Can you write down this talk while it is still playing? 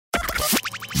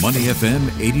Money FM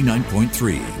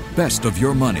 89.3. Best of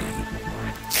your money.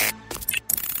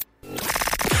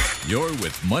 You're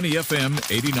with Money FM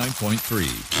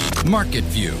 89.3. Market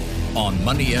View on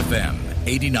Money FM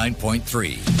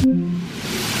 89.3.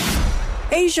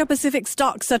 Asia Pacific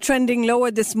stocks are trending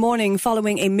lower this morning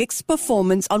following a mixed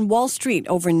performance on Wall Street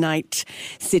overnight.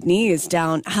 Sydney is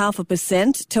down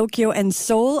 0.5%. Tokyo and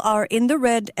Seoul are in the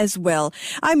red as well.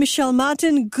 I'm Michelle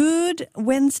Martin. Good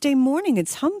Wednesday morning.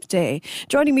 It's Hump Day.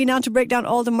 Joining me now to break down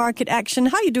all the market action.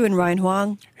 How you doing, Ryan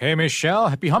Huang? Hey, Michelle.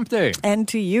 Happy Hump Day. And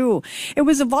to you. It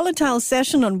was a volatile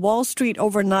session on Wall Street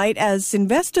overnight as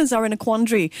investors are in a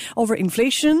quandary over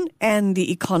inflation and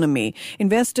the economy.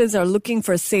 Investors are looking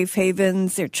for safe havens.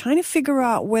 They're trying to figure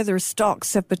out whether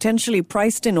stocks have potentially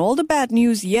priced in all the bad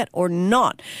news yet or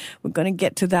not. We're going to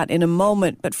get to that in a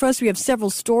moment. But first, we have several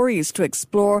stories to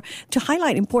explore to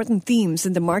highlight important themes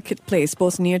in the marketplace,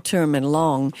 both near term and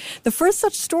long. The first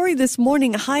such story this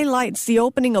morning highlights the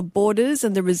opening of borders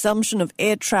and the resumption of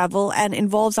air travel and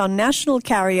involves our national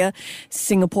carrier,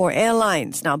 Singapore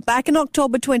Airlines. Now, back in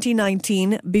October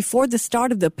 2019, before the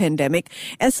start of the pandemic,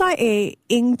 SIA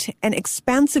inked an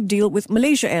expansive deal with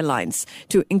Malaysia Airlines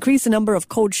to increase the number of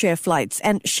code share flights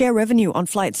and share revenue on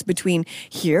flights between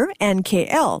here and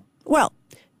KL. Well,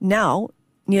 now,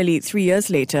 nearly 3 years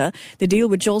later, the deal,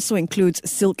 which also includes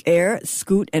Silk Air,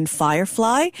 Scoot and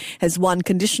Firefly, has won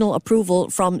conditional approval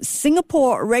from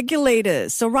Singapore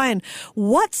regulators. So, Ryan,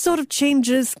 what sort of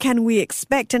changes can we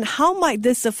expect and how might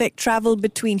this affect travel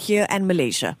between here and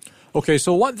Malaysia? Okay,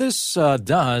 so what this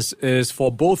does is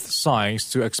for both sides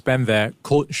to expand their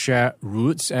code share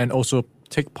routes and also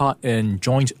take part in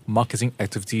joint marketing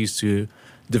activities to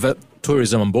develop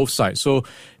tourism on both sides. So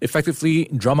effectively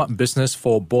drum up business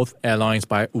for both airlines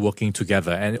by working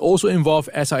together. And it also involve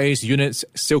SIA's units,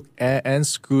 Silk Air and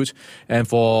Scoot, and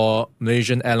for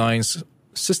Malaysian Airlines,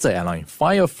 sister airline,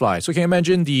 Firefly. So you can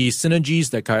imagine the synergies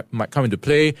that might come into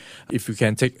play if you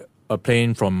can take a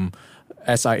plane from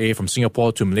SIA from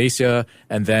Singapore to Malaysia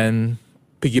and then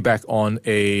piggyback on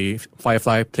a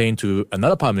Firefly plane to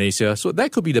another part of Malaysia. So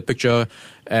that could be the picture,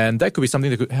 and that could be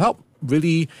something that could help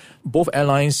really both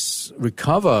airlines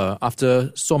recover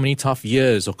after so many tough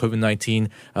years of COVID-19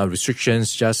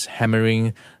 restrictions just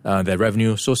hammering their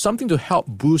revenue. So something to help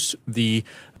boost the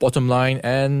bottom line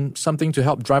and something to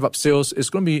help drive up sales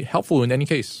is going to be helpful in any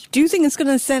case. Do you think it's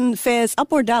going to send fares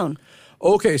up or down?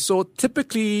 Okay, so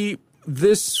typically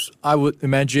this, I would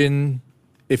imagine,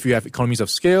 if you have economies of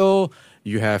scale,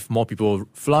 you have more people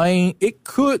flying, it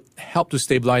could help to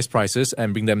stabilize prices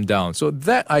and bring them down. So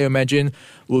that, I imagine,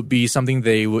 would be something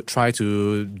they would try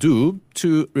to do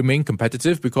to remain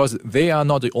competitive because they are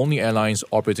not the only airlines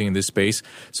operating in this space.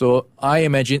 So I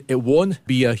imagine it won't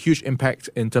be a huge impact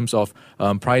in terms of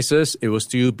prices. It will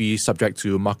still be subject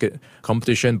to market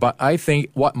competition. But I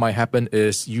think what might happen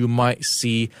is you might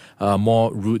see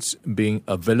more routes being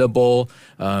available,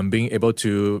 being able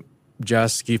to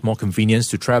just give more convenience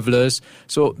to travelers.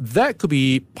 So that could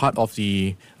be part of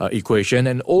the equation.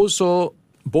 And also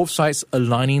both sides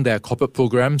aligning their corporate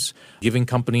programs, giving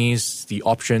companies the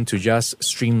option to just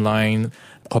streamline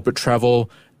corporate travel,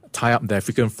 tie up their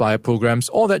frequent flyer programs.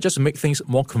 All that just to make things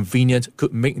more convenient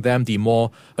could make them the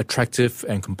more attractive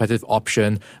and competitive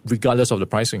option regardless of the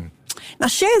pricing. Now,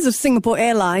 shares of Singapore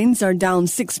Airlines are down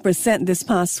 6% this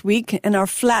past week and are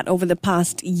flat over the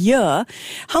past year.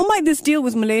 How might this deal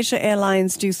with Malaysia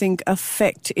Airlines, do you think,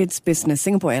 affect its business,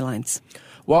 Singapore Airlines?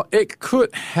 Well, it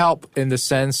could help in the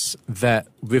sense that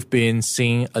we've been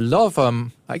seeing a lot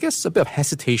of, I guess, a bit of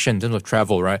hesitation in terms of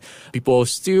travel, right? People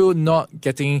still not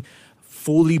getting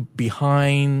fully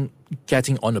behind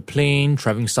getting on a plane,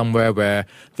 traveling somewhere where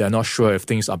they're not sure if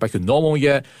things are back to normal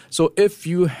yet. So if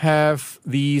you have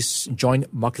these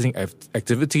joint marketing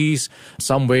activities,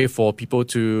 some way for people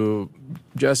to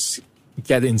just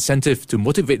get the incentive to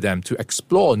motivate them to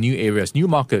explore new areas, new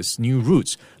markets, new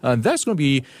routes, that's going to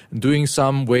be doing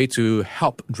some way to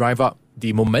help drive up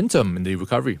the momentum in the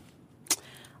recovery.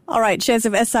 All right, shares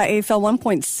of SIA fell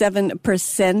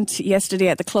 1.7% yesterday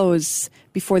at the close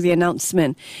before the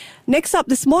announcement. Next up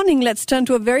this morning, let's turn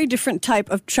to a very different type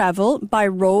of travel by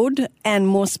road and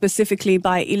more specifically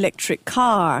by electric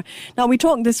car. Now, we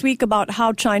talked this week about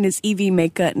how China's EV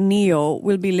maker NIO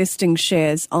will be listing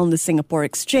shares on the Singapore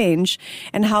Exchange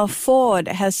and how Ford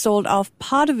has sold off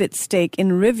part of its stake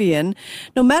in Rivian.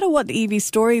 No matter what the EV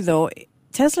story, though,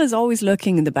 Tesla is always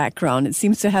lurking in the background. It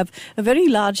seems to have a very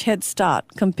large head start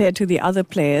compared to the other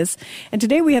players. And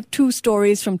today we have two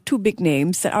stories from two big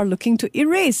names that are looking to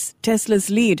erase Tesla's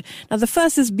lead. Now, the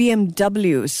first is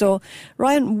BMW. So,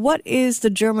 Ryan, what is the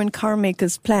German car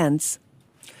maker's plans?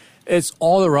 It's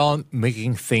all around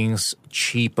making things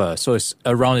cheaper. So it's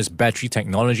around its battery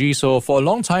technology. So for a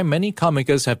long time, many car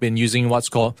makers have been using what's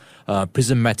called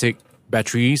prismatic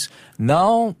batteries.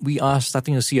 Now we are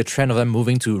starting to see a trend of them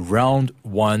moving to round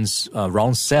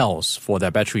cells for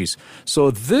their batteries.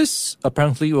 So this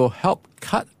apparently will help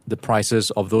cut the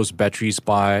prices of those batteries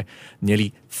by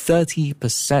nearly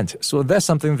 30%. So that's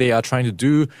something they are trying to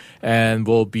do and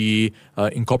will be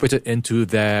incorporated into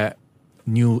their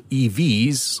new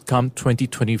EVs come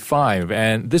 2025.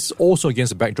 And this is also against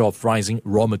the backdrop of rising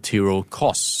raw material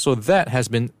costs. So that has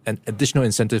been an additional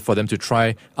incentive for them to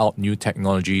try out new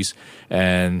technologies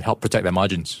and help protect their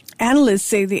margins. Analysts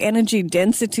say the energy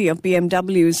density of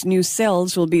BMW's new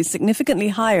cells will be significantly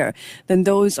higher than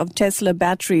those of Tesla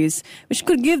batteries, which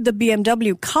could give the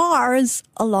BMW cars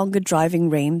a longer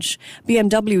driving range.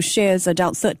 BMW shares are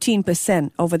down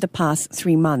 13% over the past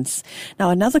 3 months. Now,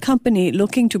 another company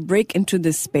looking to break into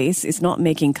this space is not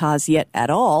making cars yet at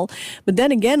all. But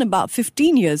then again, about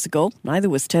 15 years ago, neither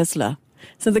was Tesla.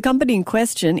 So the company in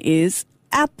question is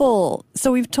Apple.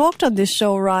 So we've talked on this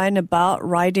show, Ryan, about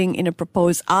riding in a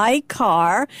proposed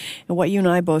iCar and what you and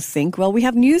I both think. Well, we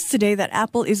have news today that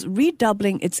Apple is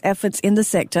redoubling its efforts in the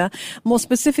sector. More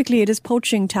specifically, it is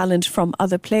poaching talent from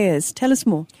other players. Tell us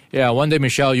more. Yeah, one day,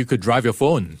 Michelle, you could drive your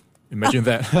phone. Imagine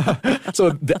that.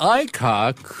 So the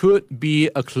iCar could be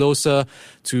a closer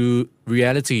to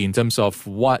reality in terms of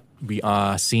what we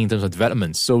are seeing in terms of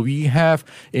developments. So we have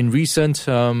in recent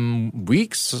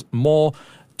weeks more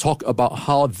talk about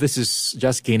how this is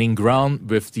just gaining ground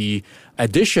with the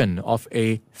addition of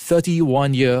a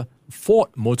 31-year Ford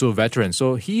Motor veteran.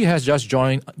 So he has just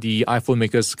joined the iPhone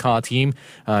maker's car team.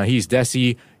 He's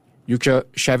Desi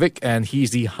Yurchevich, and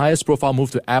he's the highest profile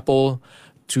move to Apple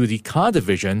to the car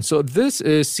division. So this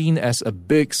is seen as a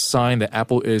big sign that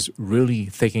Apple is really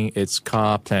taking its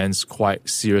car plans quite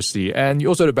seriously. And you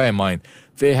also have to bear in mind,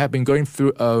 they have been going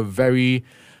through a very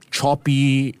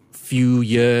choppy few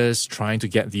years trying to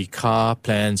get the car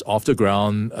plans off the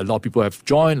ground. A lot of people have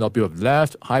joined, a lot of people have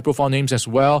left, high-profile names as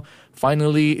well.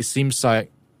 Finally, it seems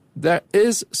like there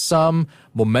is some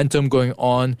momentum going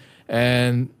on,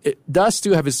 and it does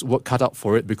still have its work cut out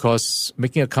for it because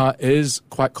making a car is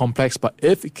quite complex, but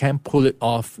if it can pull it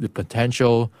off, the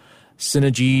potential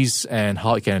synergies and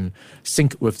how it can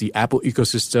sync with the Apple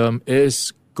ecosystem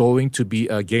is going to be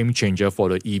a game changer for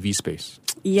the EV space.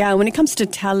 Yeah, when it comes to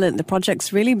talent, the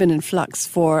project's really been in flux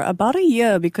for about a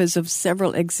year because of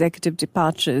several executive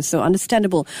departures. So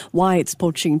understandable why it's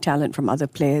poaching talent from other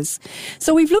players.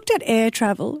 So we've looked at air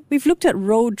travel, we've looked at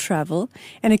road travel,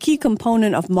 and a key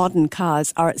component of modern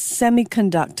cars are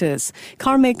semiconductors.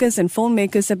 Car makers and phone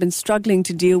makers have been struggling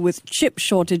to deal with chip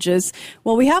shortages.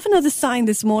 Well, we have another sign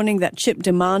this morning that chip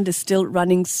demand is still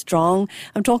running strong.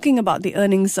 I'm talking about the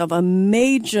earnings of a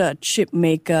major chip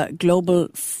maker, Global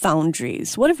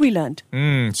Foundries. What have we learned?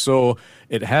 So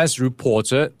it has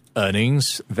reported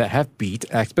earnings that have beat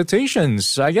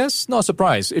expectations. I guess not a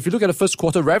surprise. If you look at the first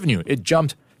quarter revenue, it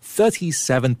jumped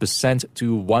 37%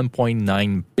 to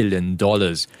 $1.9 billion.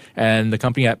 And the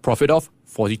company had profit of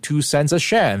 42 cents a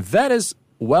share. And that is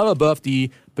well above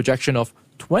the projection of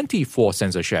 24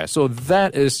 cents a share. So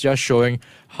that is just showing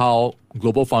how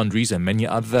Global Foundries and many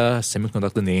other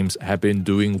semiconductor names have been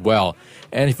doing well.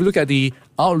 And if you look at the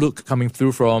outlook coming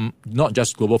through from not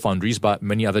just Global Foundries, but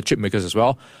many other chip makers as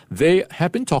well, they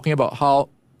have been talking about how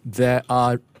there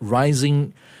are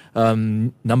rising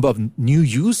number of new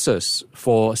users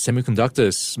for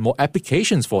semiconductors, more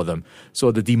applications for them.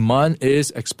 So the demand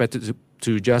is expected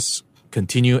to just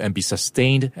continue and be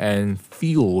sustained and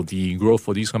fuel the growth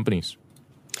for these companies.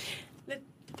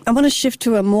 I want to shift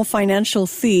to a more financial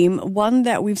theme, one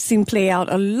that we've seen play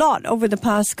out a lot over the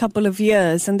past couple of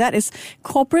years, and that is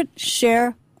corporate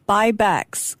share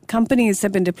buybacks. Companies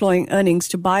have been deploying earnings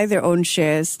to buy their own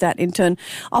shares. That in turn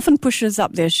often pushes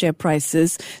up their share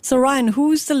prices. So Ryan,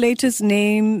 who's the latest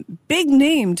big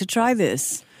name to try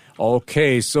this?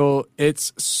 Okay, so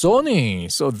it's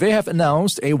Sony. So they have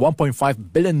announced a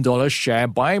 $1.5 billion share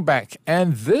buyback,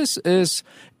 and this is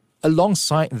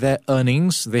alongside their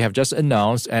earnings they have just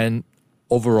announced, and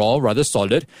overall rather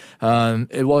solid.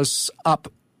 It was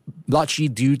up largely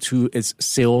due to its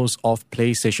sales of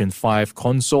PlayStation 5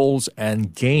 consoles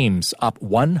and games, up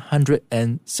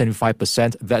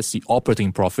 175%. That's the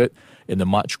operating profit in the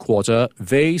March quarter.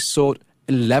 They sold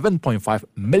 11.5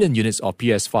 million units of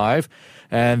PS5,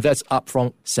 and that's up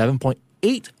from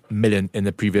 7.8 million in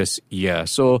the previous year.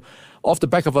 So off the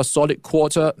back of a solid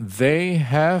quarter, they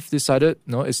have decided,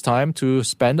 it's time to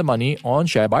spend the money on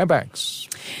share buybacks.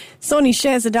 Sony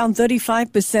shares are down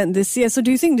 35% this year. So do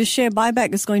you think the share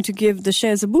buyback is going to give the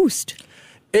shares a boost?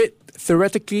 It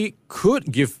theoretically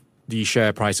could give the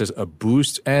share prices a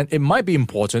boost. And it might be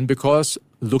important because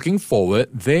looking forward,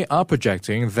 they are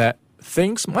projecting that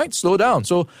things might slow down.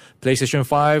 So PlayStation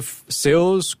 5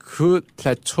 sales could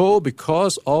plateau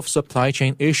because of supply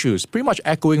chain issues, pretty much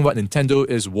echoing what Nintendo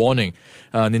is warning.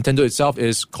 Nintendo itself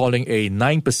is calling a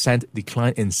 9%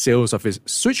 decline in sales of its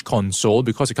Switch console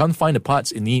because it can't find the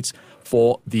parts it needs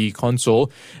for the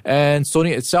console. And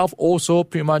Sony itself also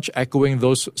pretty much echoing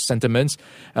those sentiments,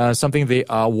 something they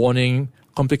are warning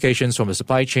complications from the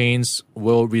supply chains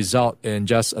will result in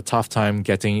just a tough time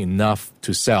getting enough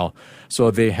to sell.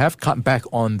 So they have cut back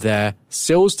on their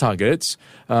sales targets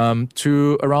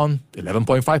to around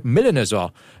 11.5 million as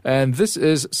well. And this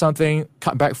is something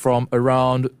cut back from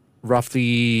around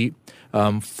roughly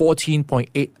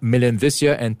 14.8 million this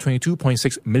year and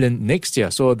 22.6 million next year.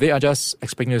 So they are just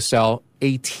expecting to sell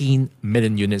 18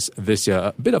 million units this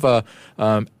year. A bit of a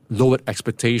lowered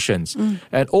expectations.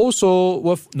 And also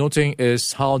worth noting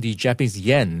is how the Japanese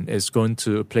yen is going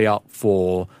to play out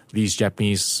for these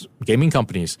Japanese gaming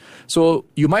companies. So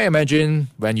you might imagine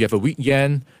when you have a weak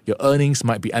yen, your earnings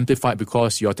might be amplified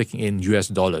because you're taking in US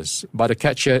dollars. But the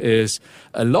catch here is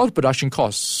a lot of production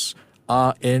costs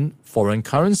are in foreign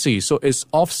currency. So it's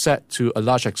offset to a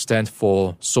large extent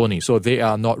for Sony. So they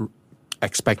are not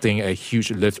expecting a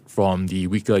huge lift from the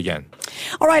weaker yen.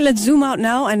 All right, let's zoom out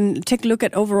now and take a look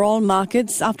at overall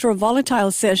markets. After a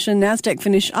volatile session, Nasdaq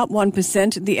finished up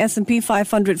 1%. The S&P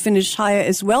 500 finished higher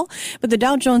as well, but the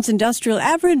Dow Jones Industrial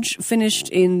Average finished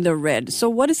in the red. So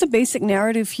what is the basic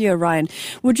narrative here, Ryan?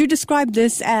 Would you describe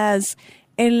this as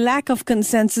a lack of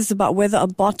consensus about whether a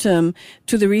bottom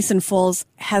to the recent falls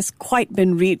has quite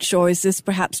been reached, or is this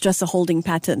perhaps just a holding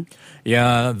pattern?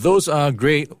 Yeah, those are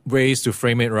great ways to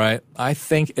frame it, right? I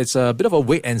think it's a bit of a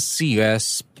wait and see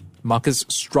as markets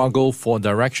struggle for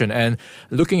direction. And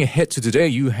looking ahead to today,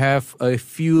 you have a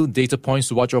few data points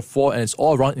to watch out for, and it's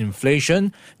all around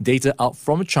inflation, data out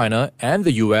from China and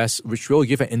the US, which will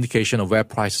give an indication of where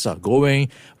prices are going,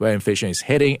 where inflation is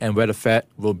heading, and where the Fed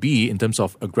will be in terms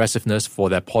of aggressiveness for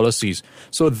their policies.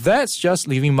 So that's just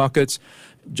leaving markets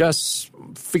just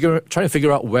trying to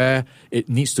figure out where it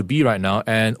needs to be right now.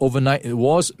 And overnight, it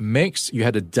was mixed. You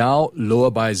had the Dow lower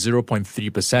by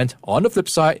 0.3%. On the flip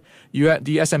side, you had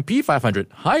the S&P 500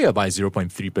 higher by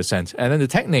 0.3%. And then the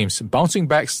tech names bouncing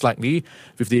back slightly,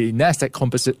 with the Nasdaq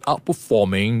Composite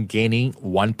outperforming, gaining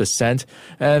 1%.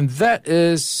 And that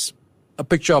is a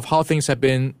picture of how things have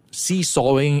been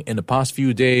seesawing in the past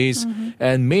few days.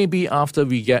 And maybe after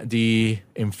we get the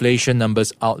inflation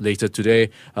numbers out later today,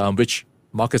 which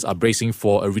markets are bracing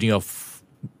for a reading of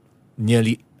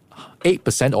nearly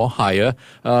 8% or higher.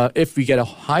 If we get a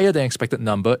higher than expected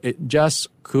number, it just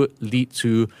could lead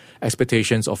to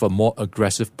expectations of a more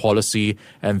aggressive policy,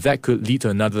 and that could lead to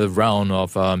another round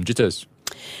of jitters.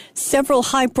 Several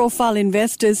high-profile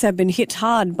investors have been hit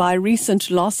hard by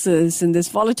recent losses in this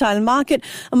volatile market.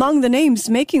 Among the names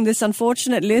making this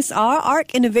unfortunate list are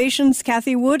ARC Innovations'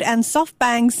 Cathie Wood and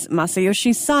SoftBank's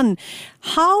Masayoshi Son.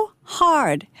 How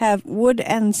hard have Wood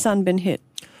and Son been hit?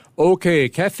 Okay,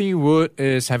 Cathie Wood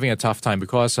is having a tough time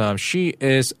because she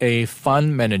is a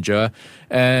fund manager,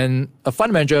 and a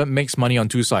fund manager makes money on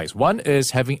two sides. One is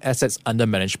having assets under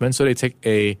management, so they take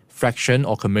a fraction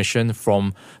or commission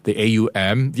from the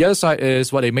AUM. The other side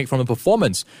is what they make from the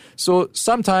performance. So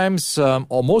sometimes,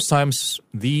 or most times,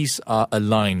 these are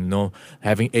aligned. You know,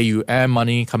 having AUM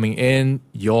money coming in,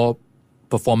 your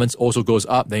performance also goes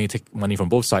up, then you take money from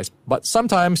both sides. But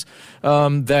sometimes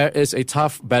there is a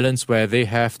tough balance where they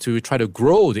have to try to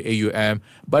grow the AUM,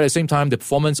 but at the same time, the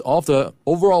performance of the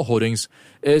overall holdings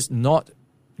is not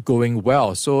going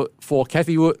well. So for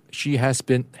Cathie Wood, she has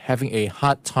been having a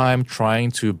hard time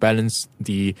trying to balance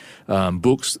the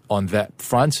books on that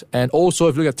front. And also,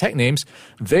 if you look at tech names,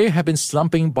 they have been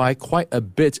slumping by quite a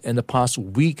bit in the past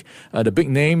week. The big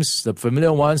names, the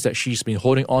familiar ones that she's been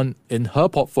holding on in her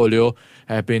portfolio,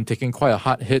 have been taking quite a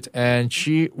hard hit, and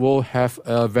she will have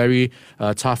a very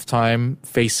tough time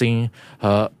facing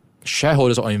her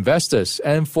shareholders or investors.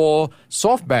 And for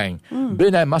SoftBank,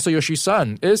 billionaire Masayoshi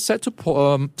Son is set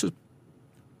for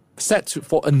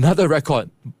another record,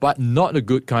 but not a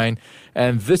good kind.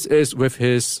 And this is with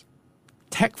his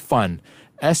tech fund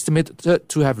estimated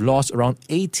to have lost around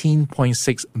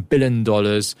 $18.6 billion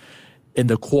in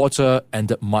the quarter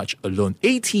ended March alone.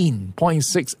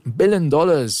 $18.6 billion.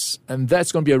 And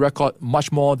that's going to be a record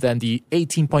much more than the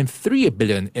 $18.3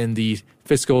 billion in the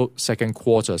fiscal second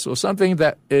quarter. So something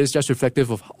that is just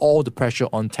reflective of all the pressure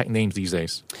on tech names these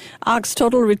days. ARK's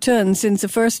total return since the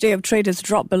first day of trade has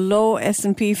dropped below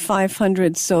S&P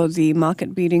 500. So the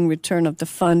market-beating return of the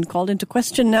fund called into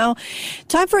question now.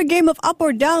 Time for a game of up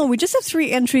or down. We just have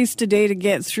 3 entries today to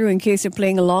get through in case you're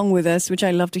playing along with us, which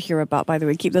I love to hear about, by the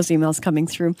way. Keep those emails coming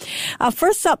through.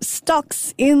 First up,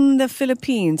 stocks in the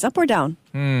Philippines. Up or down?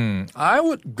 I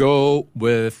would go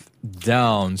with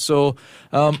down. So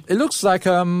it looks like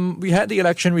we had the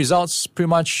election results pretty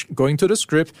much going to the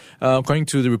script. According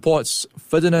to the reports,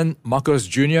 Ferdinand Marcos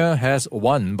Jr. has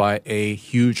won by a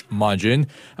huge margin.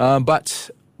 But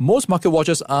most market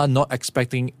watchers are not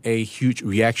expecting a huge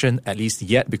reaction, at least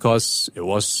yet, because it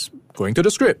was going to the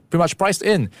script, pretty much priced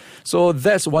in. So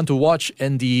that's one to watch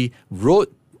in the road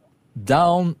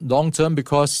down long term,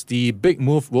 because the big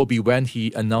move will be when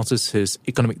he announces his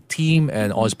economic team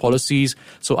and all his policies.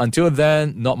 So until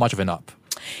then, not much of an up.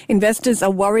 Investors are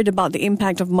worried about the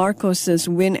impact of Marcos's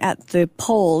win at the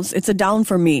polls. It's a down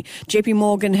for me. JP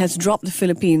Morgan has dropped the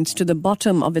Philippines to the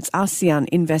bottom of its ASEAN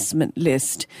investment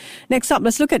list. Next up,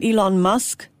 let's look at Elon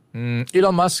Musk.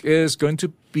 Elon Musk is going to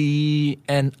be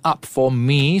an up for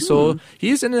me. So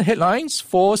he's in the headlines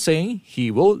for saying he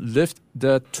will lift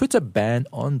the Twitter ban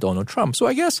on Donald Trump. So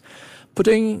I guess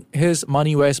putting his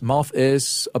money where his mouth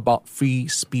is about free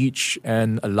speech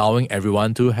and allowing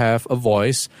everyone to have a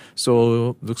voice.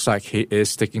 So looks like he is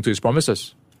sticking to his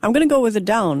promises. I'm going to go with a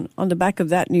down on the back of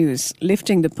that news,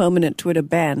 lifting the permanent Twitter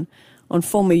ban on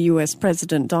former U.S.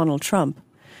 President Donald Trump.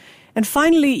 And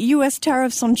finally, U.S.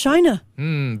 tariffs on China.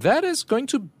 That is going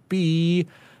to be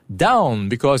down,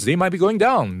 because they might be going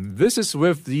down. This is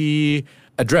with the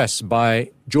address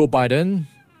by Joe Biden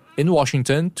in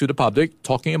Washington to the public,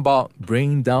 talking about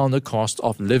bringing down the cost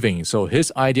of living. So his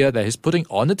idea that he's putting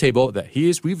on the table, that he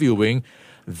is reviewing,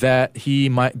 that he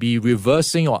might be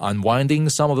reversing or unwinding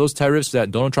some of those tariffs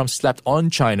that Donald Trump slapped on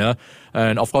China.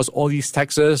 And of course, all these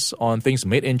taxes on things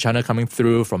made in China coming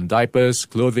through, from diapers,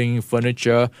 clothing,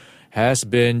 furniture, has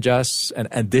been just an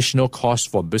additional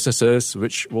cost for businesses,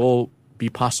 which will be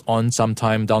passed on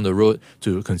sometime down the road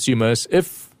to consumers.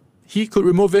 If he could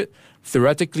remove it,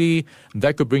 theoretically,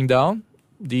 that could bring down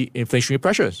the inflationary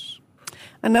pressures.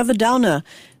 Another downer.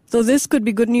 Though this could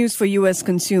be good news for U.S.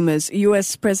 consumers,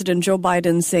 U.S. President Joe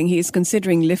Biden saying he is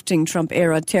considering lifting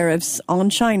Trump-era tariffs on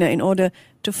China in order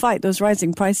to fight those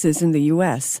rising prices in the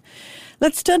U.S.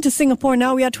 Let's turn to Singapore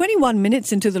now. We are 21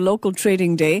 minutes into the local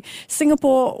trading day.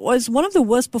 Singapore was one of the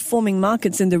worst performing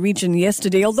markets in the region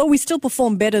yesterday, although we still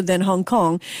performed better than Hong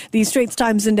Kong. The Straits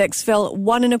Times Index fell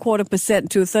 1.25%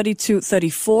 to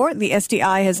 32.34. The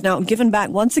STI has now given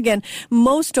back once again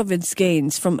most of its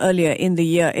gains from earlier in the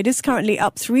year. It is currently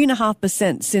up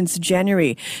 3.5% since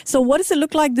January. So what does it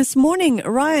look like this morning?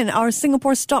 Ryan, are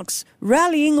Singapore stocks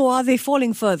rallying or are they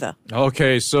falling further?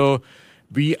 Okay, so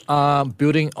we are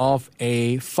building off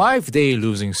a 5-day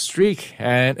losing streak,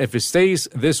 and if it stays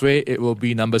this way, it will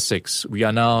be number 6. We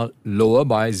are now lower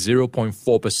by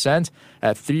 0.4%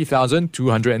 at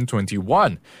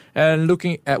 3,221. And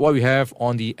looking at what we have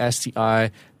on the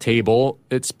STI table,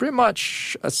 it's pretty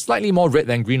much slightly more red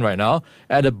than green right now.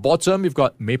 At the bottom, we've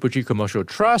got Mapletree Commercial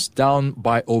Trust down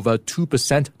by over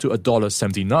 2% to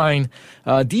 $1.79.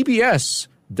 DBS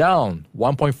down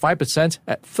 1.5%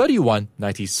 at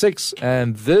 31.96,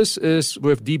 and this is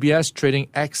with DBS trading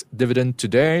ex-dividend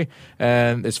today,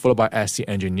 and it's followed by ST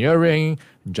Engineering,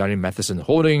 Jardine Matheson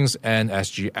Holdings, and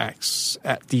SGX.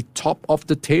 At the top of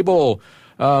the table,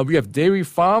 we have Dairy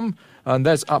Farm, and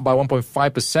that's up by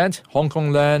 1.5%. Hong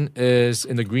Kong Land is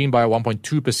in the green by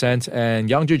 1.2%, and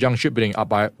Yangzhou Shipbuilding up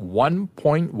by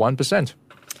 1.1%.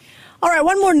 All right,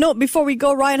 one more note before we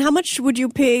go, Ryan. How much would you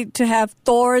pay to have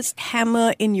Thor's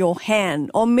hammer in your hand?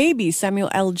 Or maybe Samuel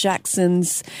L.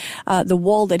 Jackson's the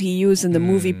wall that he used in the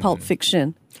movie Pulp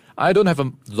Fiction? I don't have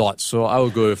a lot, so I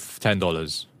will go with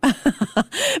 $10.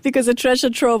 Because a treasure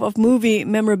trove of movie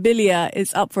memorabilia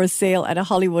is up for sale at a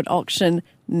Hollywood auction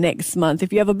next month.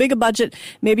 If you have a bigger budget,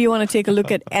 maybe you want to take a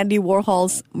look at Andy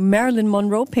Warhol's Marilyn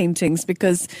Monroe paintings,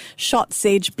 because Shot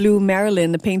Sage Blue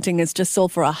Marilyn, the painting, has just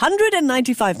sold for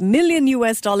 $195 million,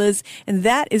 and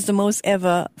that is the most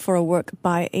ever for a work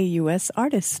by a U.S.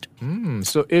 artist.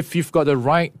 So if you've got the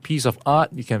right piece of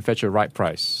art, you can fetch a right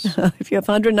price. If you have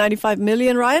 $195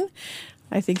 million, Ryan,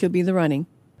 I think you'll be in the running.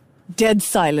 Dead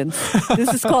silence.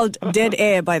 This is called dead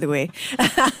air, by the way.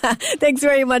 Thanks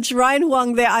very much, Ryan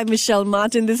Huang there. I'm Michelle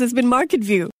Martin. This has been Market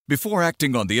View. Before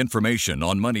acting on the information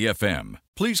on Money FM,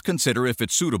 please consider if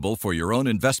it's suitable for your own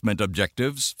investment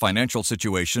objectives, financial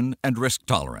situation, and risk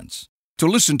tolerance. To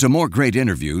listen to more great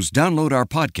interviews, download our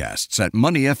podcasts at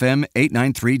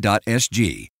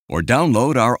moneyfm893.sg or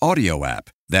download our audio app.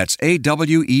 That's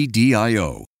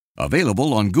AWEDIO.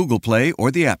 Available on Google Play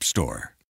or the App Store.